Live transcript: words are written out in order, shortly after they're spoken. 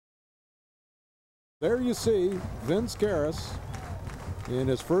There you see Vince Kehres in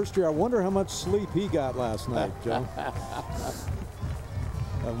his first year. I wonder how much sleep he got last night, Joe.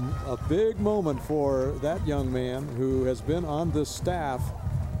 A big moment for that young man who has been on this staff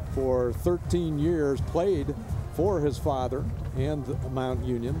for 13 years, played for his father and Mount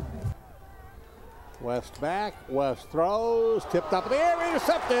Union. West back, West throws, tipped up in the air,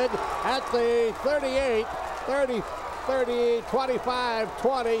 intercepted at the 38, 25,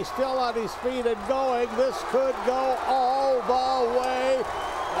 20, still on his feet and going. This could go all the way.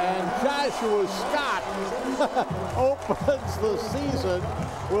 And Joshua Scott opens the season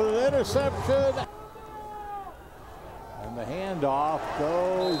with an interception. And the handoff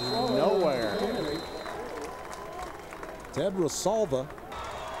goes nowhere. Ted Rosalva.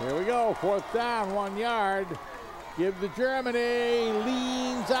 Here we go, 4th down, 1 yard. Give to Germany,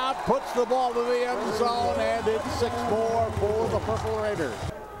 leans out, puts the ball to the end zone, and it's 6-4 for the Purple Raiders.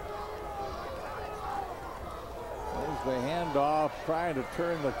 There's the handoff, trying to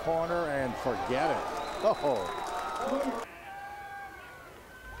turn the corner and forget it. Oh.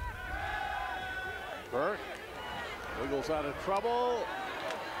 Burke wiggles out of trouble.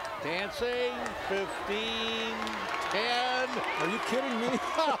 Dancing, 15, 10. Are you kidding me?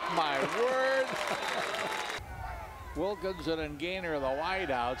 Oh, my word. Wilkinson and Gaynor, the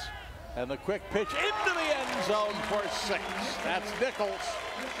wideouts, and the quick pitch into the end zone for 6. That's Nichols.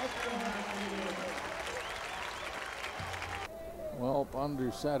 Well,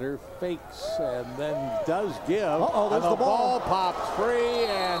 under center, fakes, and then does give. There's the the ball. Pops free,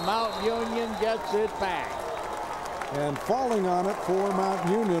 and Mount Union gets it back. And falling on it for Mount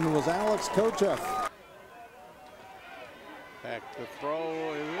Union was Alex Kochev. Back to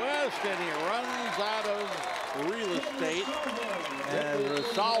throw in West, and he runs out of real estate, and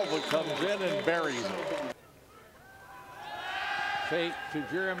Rosalva comes in and buries it. Fake to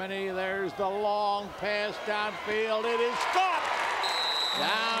Germany. There's the long pass downfield. It is caught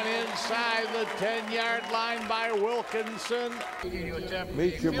down inside the 10-yard line by Wilkinson.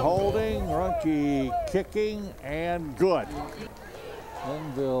 Meacham holding, Runke kicking, and good.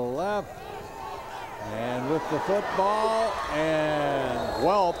 Linville left. And with the football, and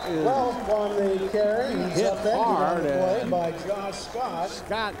Welp is on the carry. hit hard, and by Josh Scott.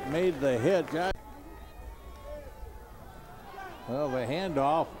 Scott made the hit. Well, the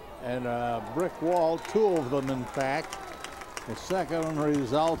handoff and a brick wall, 2 of them in fact. The second one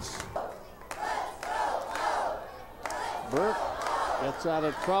results. Burke gets out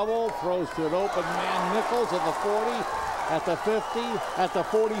of trouble, throws to an open man, Nichols at the 40. At the 50, at the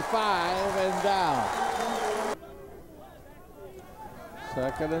 45, and down.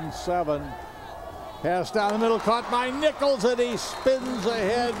 2nd and 7. Pass down the middle, caught by Nichols, and he spins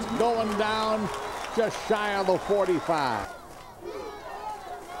ahead, going down just shy of the 45.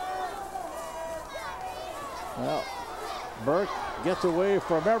 Well, Burke gets away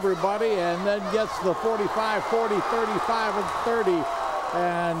from everybody and then gets the 45, 40, 35, and 30.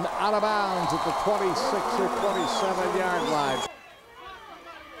 And out of bounds at the 26 or 27-yard line.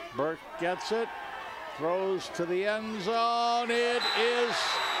 Burke gets it, throws to the end zone. It is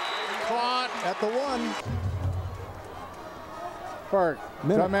caught At the 1. Burke,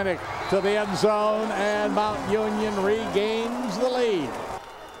 Dominic to the end zone, and Mount Union regains the lead.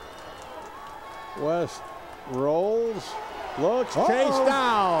 West rolls, looks, chased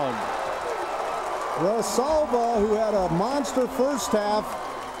down. Rosalva, who had a monster first half,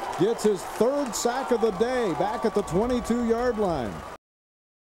 gets his 3rd sack of the day back at the 22-yard line.